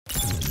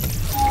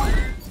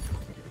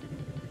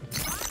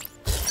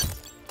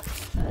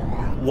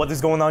What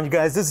is going on, you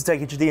guys? This is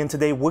TechHD, and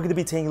today we're going to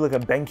be taking a look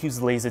at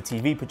BenQ's laser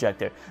TV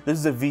projector. This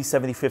is a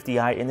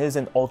V7050i and it is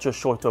an ultra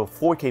short throw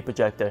 4K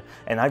projector,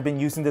 and I've been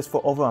using this for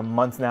over a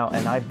month now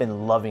and I've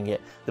been loving it.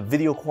 The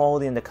video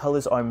quality and the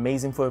colors are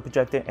amazing for a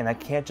projector, and I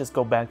can't just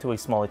go back to a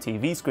smaller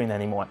TV screen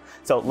anymore.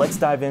 So let's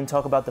dive in,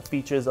 talk about the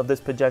features of this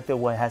projector,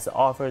 what it has to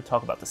offer,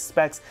 talk about the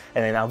specs,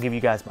 and then I'll give you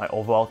guys my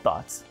overall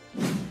thoughts.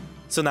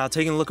 So now,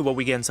 taking a look at what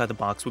we get inside the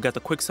box, we got the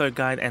quick start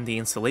guide and the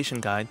installation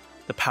guide,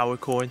 the power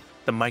cord,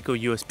 the micro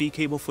USB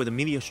cable for the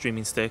media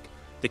streaming stick,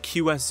 the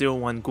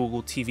QS01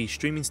 Google TV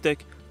streaming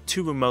stick,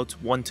 two remotes,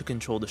 one to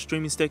control the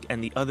streaming stick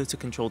and the other to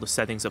control the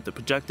settings of the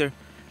projector,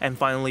 and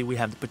finally we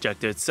have the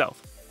projector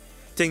itself.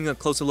 Taking a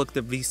closer look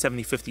at the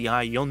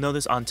V7050i, you'll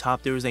notice on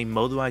top there is a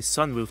motorized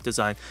sunroof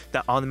design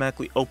that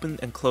automatically opens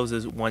and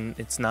closes when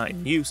it's not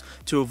in use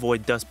to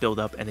avoid dust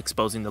buildup and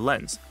exposing the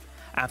lens.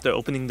 After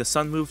opening the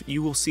sunroof,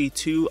 you will see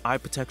two eye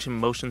protection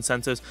motion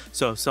sensors,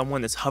 so if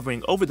someone is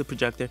hovering over the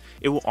projector,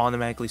 it will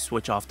automatically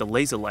switch off the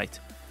laser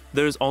light.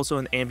 There is also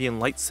an ambient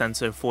light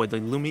sensor for the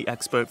Lumi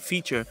Expert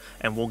feature,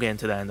 and we'll get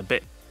into that in a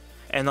bit.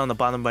 And on the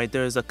bottom right,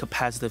 there is a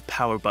capacitive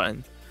power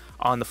button.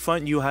 On the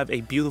front, you have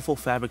a beautiful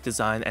fabric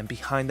design, and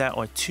behind that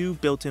are two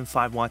built-in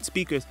 5-watt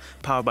speakers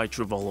powered by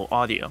Trivolo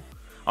audio.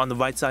 On the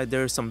right side,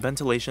 there are some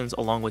ventilations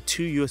along with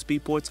two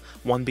USB ports,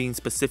 one being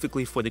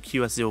specifically for the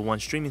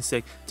QS01 streaming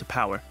stick to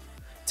power.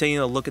 Taking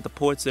a look at the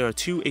ports, there are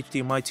two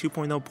HDMI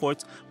 2.0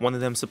 ports, one of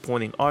them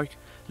supporting ARC.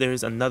 There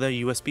is another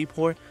USB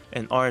port,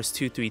 an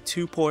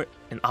RS-232 port,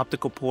 an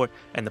optical port,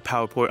 and the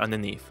power port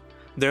underneath.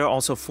 There are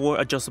also 4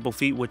 adjustable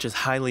feet, which is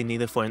highly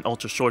needed for an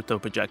ultra short throw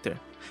projector.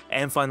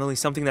 And finally,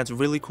 something that's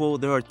really cool,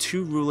 there are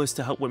 2 rulers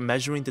to help with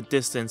measuring the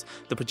distance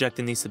the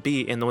projector needs to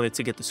be in order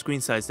to get the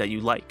screen size that you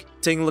like.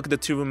 Taking a look at the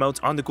 2 remotes,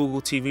 on the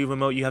Google TV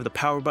remote you have the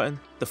power button,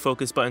 the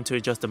focus button to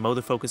adjust the mode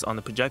of focus on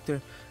the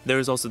projector. There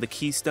is also the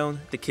keystone,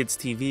 the kids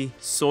TV,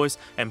 source,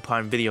 and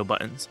prime video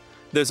buttons.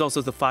 There's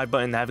also the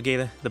 5-button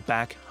navigator, the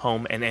back,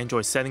 home, and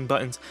Android setting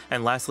buttons,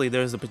 and lastly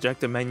there is the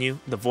projector menu,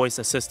 the voice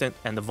assistant,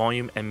 and the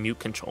volume and mute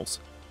controls.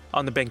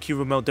 On the BenQ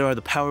remote, there are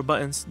the power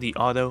buttons, the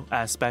auto,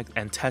 aspect,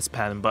 and test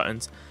pattern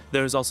buttons.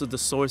 There is also the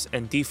source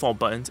and default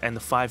buttons and the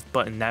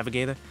 5-button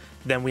navigator.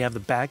 Then we have the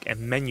back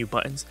and menu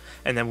buttons,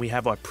 and then we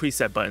have our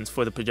preset buttons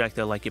for the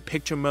projector like your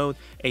picture mode,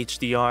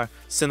 HDR,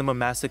 cinema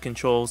master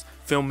controls,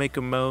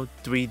 filmmaker mode,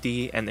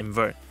 3D, and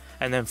invert.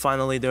 And then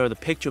finally there are the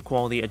picture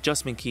quality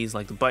adjustment keys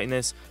like the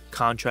brightness,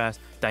 contrast,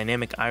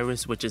 dynamic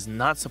iris, which is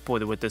not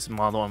supported with this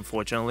model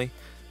unfortunately,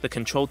 the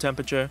control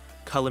temperature,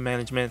 color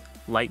management,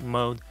 light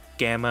mode,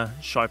 gamma,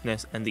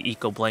 sharpness, and the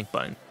eco blank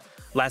button.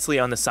 Lastly,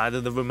 on the side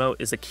of the remote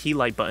is a key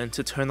light button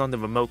to turn on the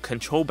remote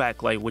control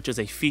backlight, which is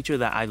a feature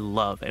that I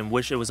love and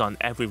wish it was on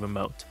every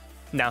remote.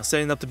 Now,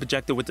 setting up the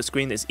projector with the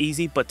screen is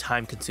easy but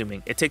time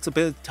consuming. It takes a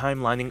bit of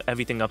time lining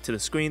everything up to the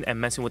screen and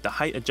messing with the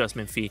height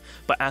adjustment fee,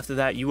 but after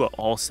that you are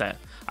all set.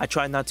 I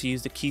try not to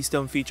use the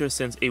keystone feature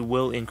since it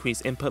will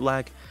increase input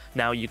lag.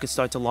 Now you can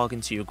start to log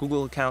into your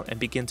Google account and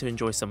begin to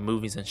enjoy some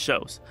movies and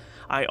shows.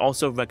 I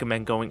also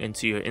recommend going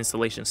into your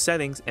installation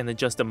settings and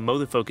adjust the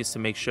mode of focus to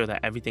make sure that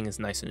everything is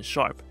nice and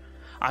sharp.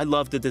 I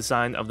love the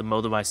design of the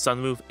motorized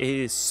sunroof. It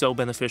is so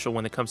beneficial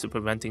when it comes to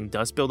preventing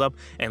dust buildup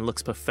and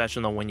looks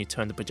professional when you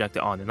turn the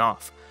projector on and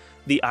off.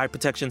 The eye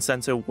protection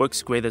sensor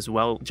works great as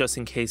well, just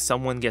in case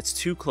someone gets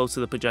too close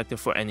to the projector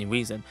for any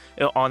reason.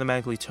 It'll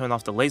automatically turn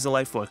off the laser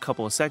light for a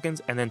couple of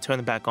seconds and then turn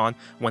it back on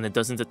when it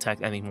doesn't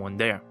detect anyone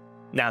there.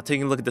 Now,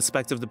 taking a look at the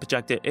specs of the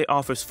projector, it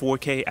offers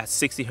 4K at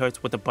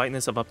 60Hz with a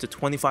brightness of up to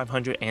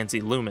 2500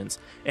 ANSI lumens.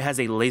 It has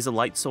a laser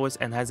light source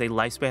and has a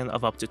lifespan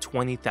of up to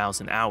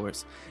 20,000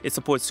 hours. It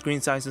supports screen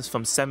sizes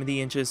from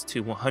 70 inches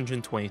to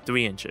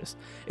 123 inches.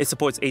 It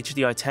supports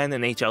HDR10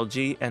 and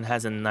HLG and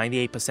has a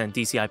 98%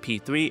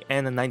 DCI-P3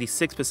 and a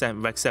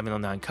 96% Rec.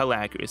 709 color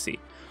accuracy.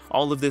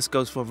 All of this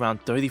goes for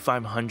around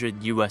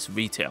 $3,500 US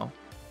retail.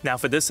 Now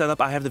for this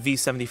setup, I have the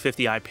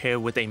V7050i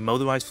paired with a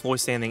motorized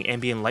floor-standing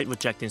ambient light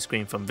rejecting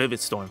screen from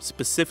VividStorm,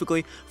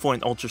 specifically for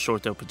an ultra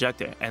short throw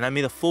projector, and I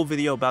made a full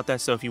video about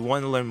that, so if you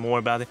want to learn more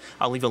about it,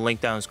 I'll leave a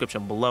link down in the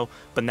description below.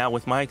 But now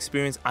with my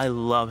experience, I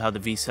love how the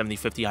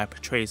V7050i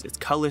portrays its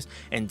colors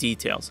and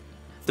details.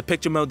 The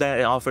picture mode that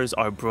it offers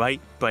are bright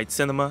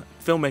cinema,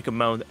 filmmaker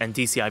mode, and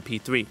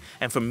DCI-P3,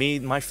 and for me,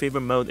 my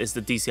favorite mode is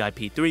the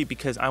DCI-P3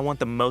 because I want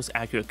the most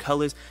accurate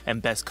colors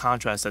and best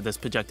contrast that this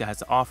projector has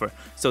to offer,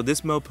 so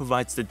this mode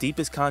provides the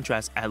deepest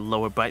contrast at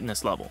lower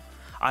brightness level.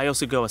 I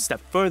also go a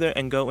step further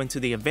and go into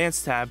the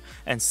advanced tab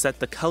and set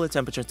the color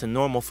temperature to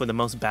normal for the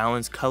most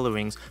balanced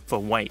colorings for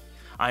white.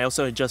 I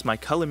also adjust my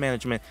color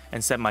management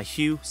and set my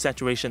hue,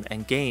 saturation,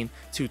 and gain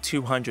to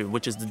 200,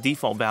 which is the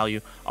default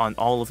value on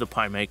all of the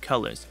primary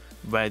colors: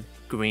 red,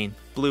 green,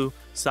 blue,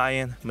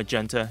 cyan,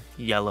 magenta,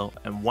 yellow,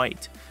 and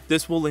white.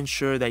 This will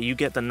ensure that you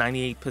get the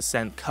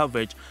 98%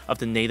 coverage of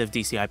the native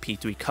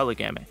DCI-P3 color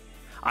gamut.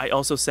 I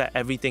also set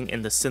everything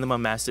in the Cinema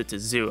Master to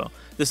 0.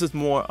 This is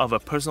more of a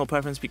personal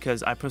preference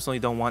because I personally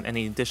don't want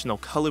any additional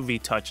color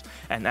retouch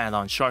and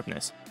add-on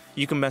sharpness.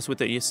 You can mess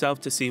with it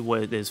yourself to see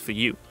what it is for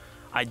you.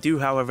 I do,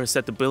 however,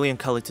 set the brilliant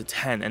color to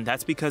 10, and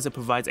that's because it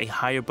provides a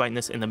higher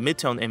brightness in the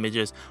midtone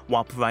images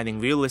while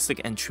providing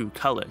realistic and true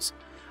colors.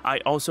 I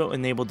also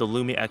enabled the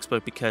Lumi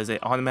Expert because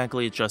it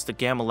automatically adjusts the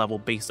gamma level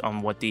based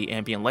on what the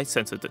ambient light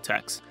sensor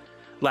detects.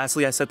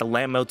 Lastly, I set the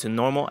lamp mode to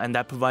normal, and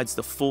that provides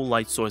the full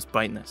light source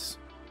brightness.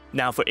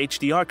 Now for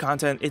HDR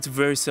content, it's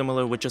very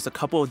similar with just a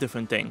couple of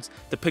different things.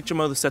 The picture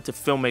mode is set to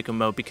filmmaker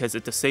mode because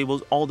it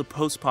disables all the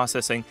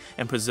post-processing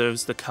and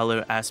preserves the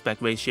color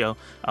aspect ratio,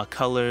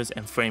 colors,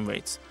 and frame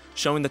rates,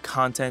 showing the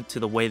content to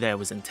the way that it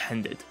was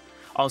intended.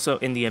 Also,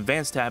 in the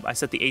advanced tab, I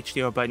set the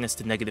HDR brightness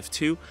to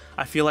 -2.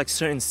 I feel like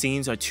certain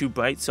scenes are too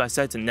bright, so I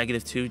set it to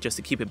 -2 just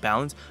to keep it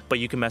balanced, but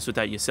you can mess with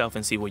that yourself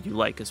and see what you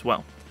like as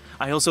well.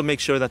 I also make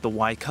sure that the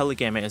wide color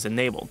gamut is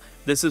enabled.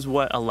 This is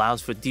what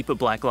allows for deeper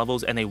black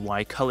levels and a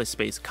wide color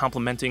space,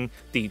 complementing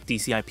the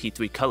DCI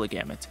P3 color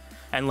gamut.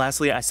 And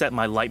lastly, I set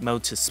my light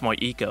mode to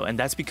Smart Eco, and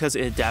that's because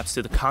it adapts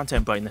to the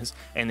content brightness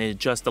and it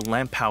adjusts the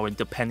lamp power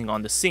depending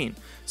on the scene.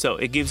 So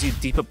it gives you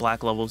deeper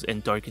black levels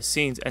in darker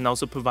scenes and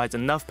also provides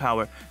enough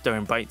power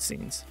during bright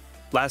scenes.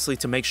 Lastly,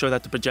 to make sure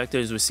that the projector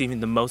is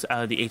receiving the most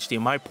out of the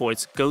HDMI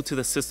ports, go to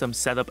the System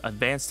Setup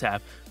Advanced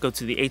tab, go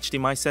to the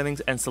HDMI settings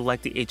and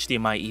select the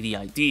HDMI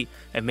EDID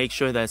and make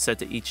sure that it's set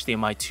to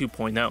HDMI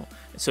 2.0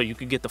 so you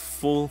can get the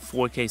full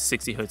 4K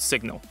 60Hz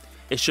signal.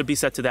 It should be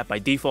set to that by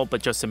default,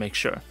 but just to make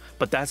sure.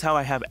 But that's how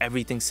I have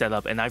everything set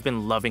up, and I've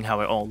been loving how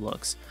it all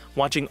looks.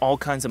 Watching all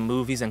kinds of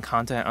movies and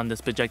content on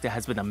this projector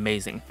has been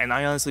amazing, and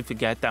I honestly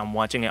forget that I'm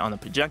watching it on a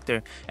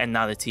projector and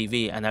not a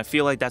TV, and I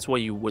feel like that's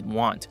what you would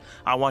want.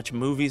 I watch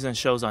movies and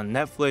shows on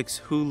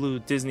Netflix,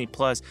 Hulu, Disney+,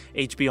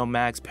 HBO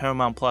Max,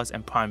 Paramount+,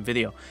 and Prime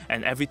Video,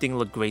 and everything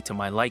looked great to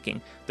my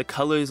liking. The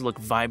colors look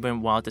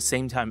vibrant while at the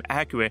same time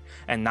accurate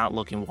and not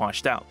looking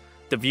washed out.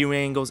 The viewing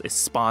angles is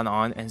spot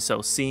on, and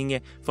so seeing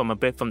it from a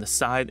bit from the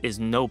side is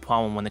no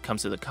problem when it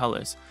comes to the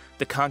colors.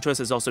 The contrast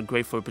is also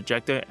great for a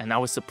projector, and I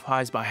was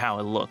surprised by how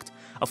it looked.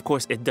 Of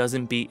course, it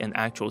doesn't beat an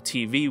actual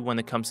TV when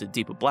it comes to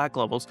deeper black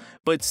levels,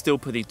 but it's still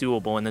pretty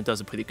doable and it does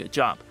a pretty good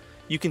job.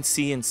 You can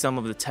see in some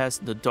of the tests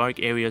the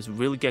dark areas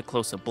really get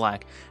close to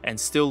black and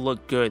still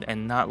look good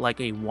and not like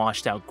a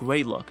washed out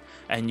gray look,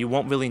 and you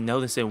won't really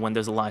notice it when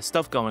there's a lot of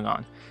stuff going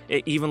on.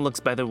 It even looks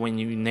better when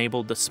you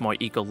enable the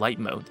Smart Eco light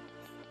mode.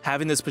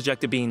 Having this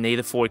projector being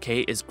native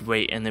 4K is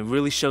great, and it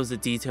really shows the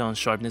detail and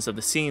sharpness of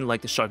the scene,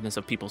 like the sharpness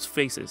of people's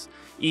faces.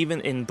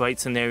 Even in bright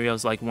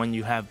scenarios like when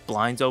you have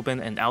blinds open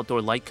and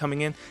outdoor light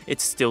coming in,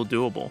 it's still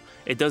doable.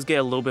 It does get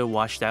a little bit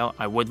washed out.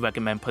 I would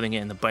recommend putting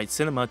it in the bright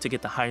cinema to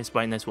get the highest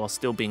brightness while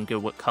still being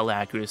good with color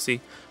accuracy.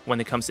 When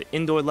it comes to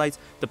indoor lights,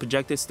 the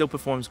projector still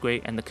performs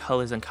great and the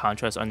colors and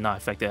contrast are not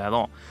affected at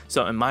all.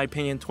 So in my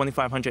opinion,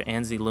 2500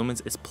 ANSI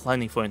lumens is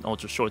plenty for an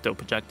ultra short throw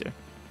projector.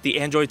 The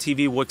Android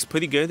TV works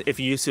pretty good. If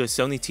you're used to a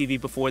Sony TV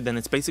before, then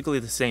it's basically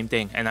the same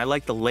thing, and I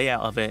like the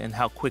layout of it and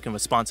how quick and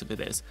responsive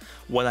it is.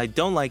 What I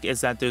don't like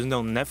is that there's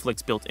no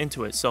Netflix built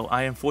into it, so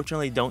I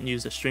unfortunately don't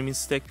use a streaming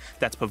stick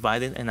that's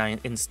provided, and I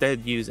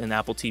instead use an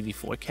Apple TV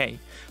 4K.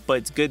 But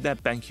it's good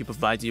that BenQ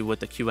provides you with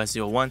the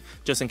QS01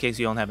 just in case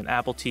you don't have an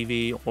Apple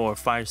TV or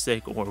Fire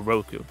Stick or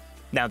Roku.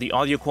 Now, the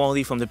audio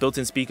quality from the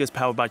built-in speakers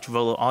powered by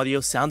Trevolo Audio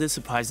sounded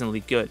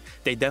surprisingly good.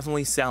 They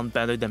definitely sound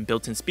better than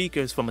built-in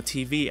speakers from a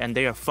TV, and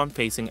they are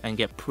front-facing and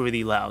get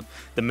pretty loud.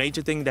 The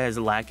major thing that is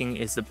lacking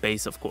is the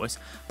bass, of course,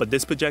 but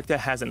this projector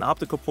has an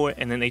optical port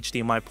and an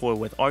HDMI port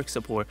with ARC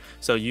support,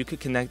 so you could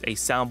connect a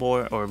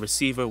soundboard or a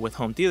receiver with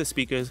home theater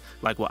speakers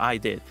like what I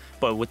did.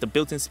 But with the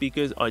built-in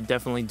speakers are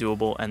definitely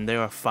doable, and there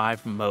are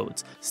 5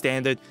 modes: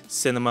 standard,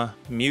 cinema,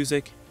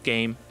 music,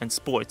 game, and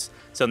sports.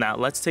 So now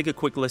let's take a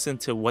quick listen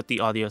to what the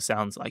audio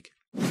sounds like.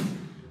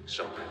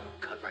 So,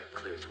 cut right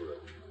clear through.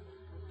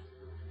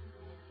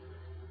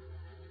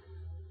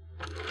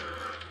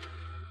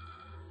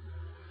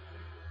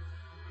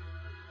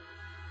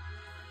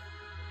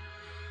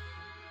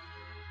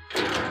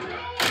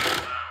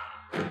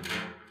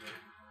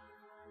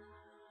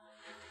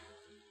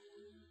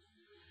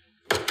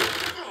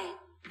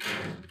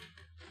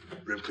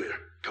 Rim clear,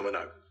 coming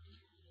out.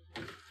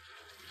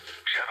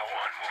 Shadow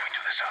 1 moving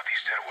to the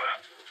southeast stairwell.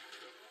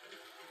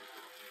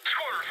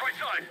 Scorers, right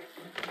side.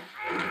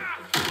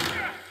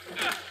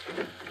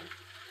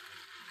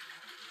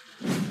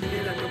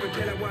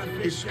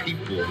 His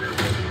people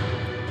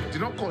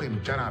did not call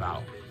him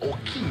General or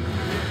King.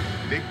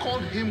 They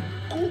called him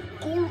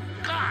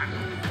Kukulkan,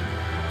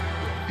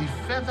 the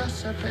feather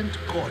serpent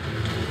god.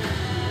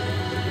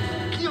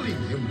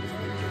 Killing him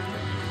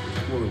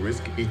will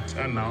risk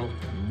eternal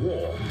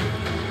war.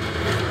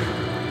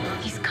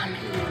 He's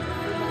coming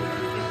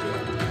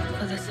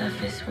for the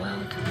surface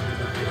world.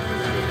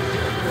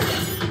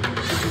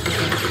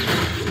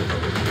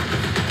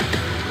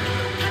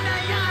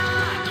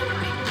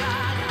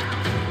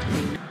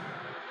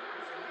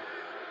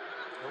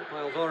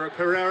 Alvaro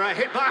Pereira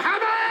hit by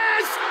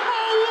James!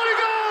 Oh, what a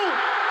goal!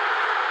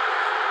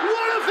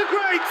 One of the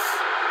greats!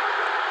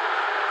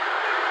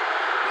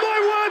 My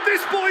word,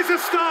 this boy's a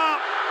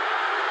star!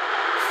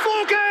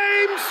 4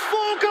 games,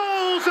 4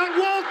 goals at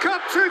World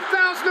Cup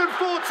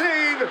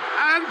 2014,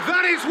 and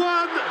that is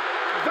one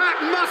That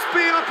must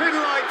be up in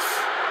lights.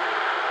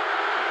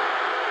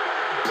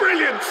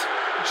 Brilliant.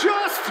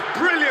 Just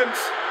brilliant.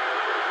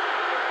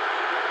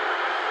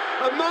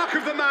 A mark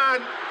of the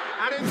man,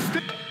 and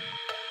instead...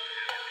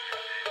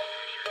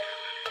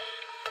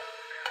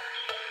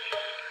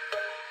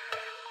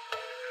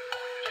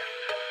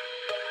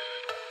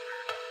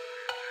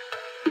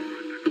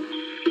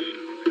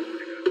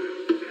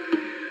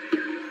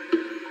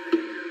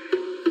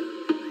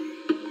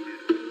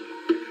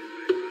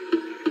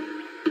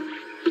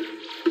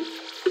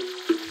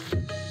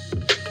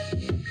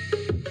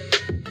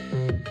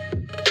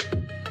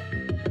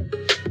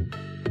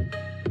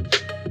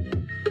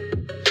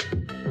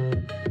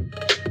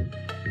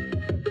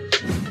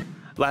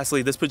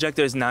 Lastly, this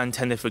projector is not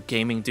intended for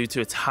gaming due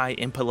to its high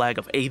input lag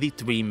of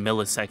 83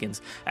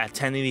 milliseconds at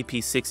 1080p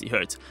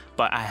 60Hz,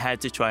 but I had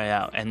to try it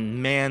out,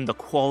 and man, the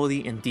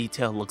quality and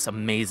detail looks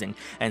amazing,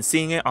 and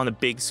seeing it on a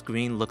big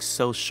screen looks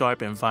so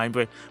sharp and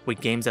vibrant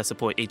with games that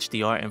support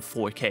HDR and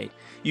 4K.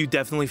 You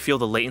definitely feel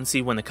the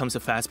latency when it comes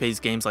to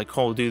fast-paced games like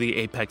Call of Duty,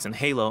 Apex, and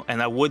Halo,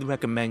 and I would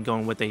recommend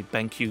going with a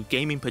BenQ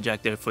gaming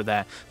projector for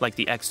that, like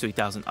the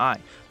X3000i,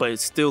 but it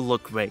still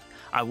looked great.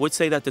 I would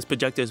say that this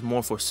projector is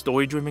more for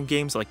story-driven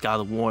games like God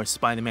of War,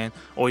 Spider-Man,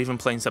 or even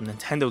playing some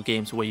Nintendo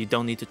games where you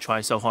don't need to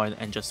try so hard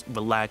and just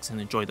relax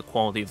and enjoy the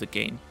quality of the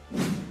game.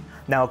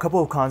 Now, a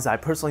couple of cons that I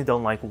personally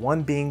don't like,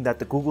 one being that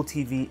the Google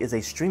TV is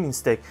a streaming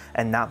stick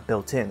and not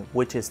built in,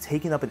 which is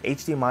taking up an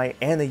HDMI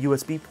and a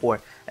USB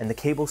port, and the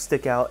cables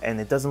stick out and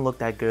it doesn't look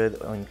that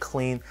good and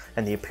clean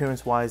and the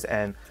appearance wise,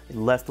 and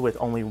left with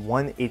only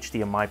one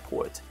HDMI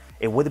port.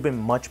 It would have been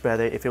much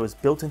better if it was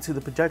built into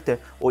the projector,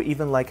 or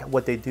even like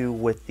what they do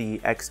with the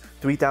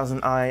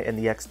X3000i and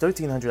the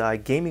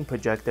X1300i gaming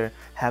projector,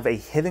 have a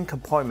hidden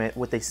compartment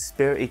with a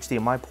spare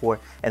HDMI port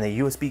and a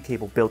USB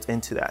cable built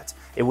into that.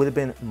 It would have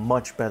been a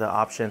much better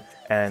option,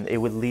 and it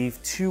would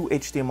leave two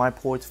HDMI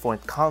ports for a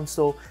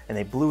console and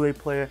a Blu-ray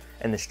player,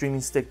 and the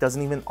streaming stick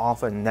doesn't even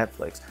offer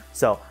Netflix.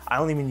 So I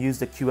don't even use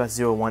the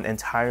QS01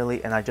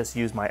 entirely, and I just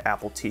use my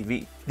Apple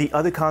TV. The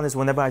other con is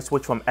whenever I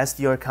switch from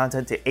SDR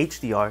content to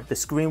HDR, the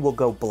screen will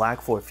go black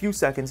for a few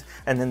seconds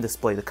and then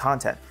display the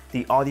content.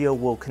 The audio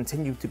will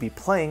continue to be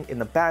playing in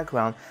the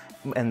background,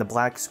 and the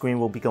black screen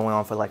will be going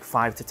on for like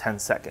 5 to 10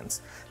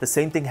 seconds. The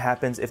same thing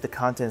happens if the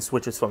content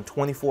switches from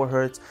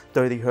 24Hz,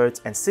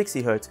 30Hz, and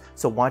 60Hz,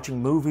 so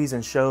watching movies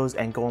and shows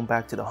and going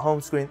back to the home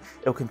screen,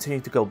 it'll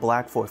continue to go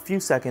black for a few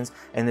seconds,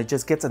 and it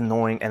just gets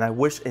annoying, and I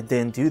wish it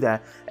didn't do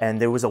that,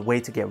 and there was a way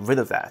to get rid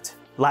of that.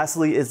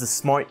 Lastly is the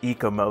Smart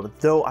Eco mode.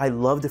 Though I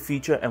love the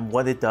feature and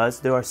what it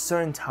does, there are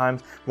certain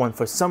times when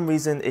for some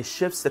reason it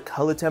shifts the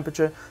color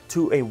temperature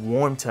to a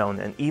warm tone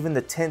and even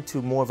the tint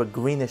to more of a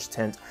greenish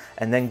tint,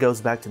 and then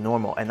goes back to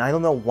normal. And I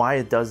don't know why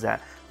it does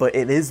that, but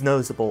it is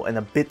noticeable and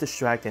a bit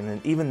distracting,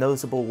 and even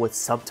noticeable with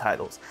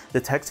subtitles.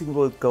 The text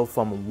will go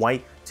from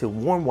white to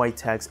warm white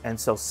text, and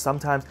so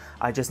sometimes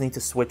I just need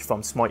to switch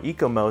from Smart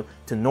Eco mode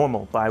to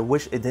normal, but I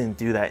wish it didn't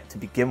do that to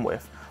begin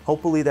with.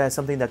 Hopefully that's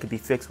something that could be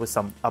fixed with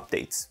some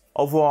updates.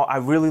 Overall, I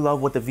really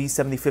love what the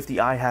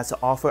V7050i has to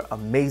offer.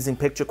 Amazing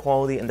picture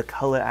quality and the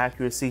color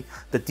accuracy.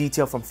 The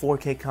detail from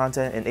 4K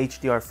content and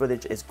HDR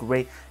footage is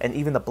great, and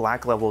even the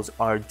black levels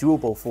are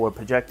doable for a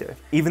projector.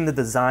 Even the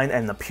design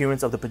and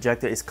appearance of the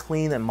projector is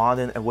clean and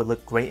modern and would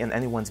look great in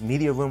anyone's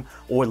media room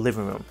or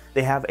living room.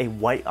 They have a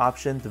white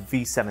option, the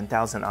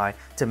V7000i,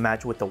 to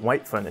match with the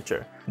white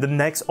furniture. The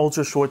next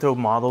ultra short throw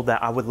model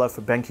that I would love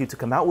for BenQ to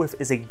come out with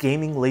is a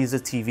gaming laser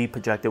TV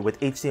projector with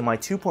HDMI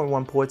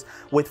 2.1 ports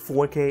with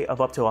 4K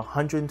of up to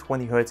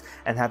 120Hz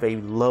and have a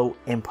low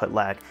input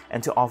lag,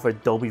 and to offer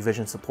Dolby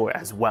Vision support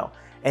as well.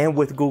 And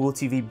with Google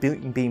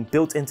TV being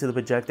built into the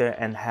projector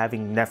and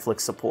having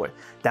Netflix support,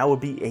 that would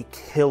be a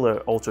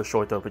killer ultra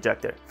short throw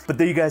projector. But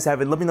there you guys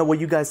have it. Let me know what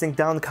you guys think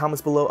down in the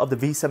comments below of the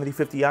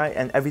V7050i,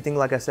 and everything,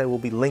 like I said, will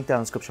be linked down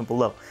in the description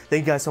below.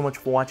 Thank you guys so much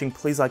for watching.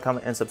 Please like,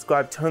 comment, and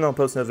subscribe. Turn on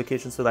post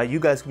notifications so that you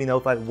guys can be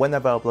notified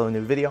whenever I upload a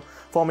new video.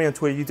 Follow me on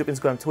Twitter, YouTube,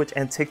 Instagram, Twitch,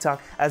 and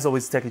TikTok. As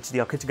always, it's TechHD.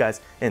 I'll catch you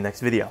guys in the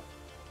next video.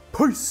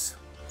 Peace!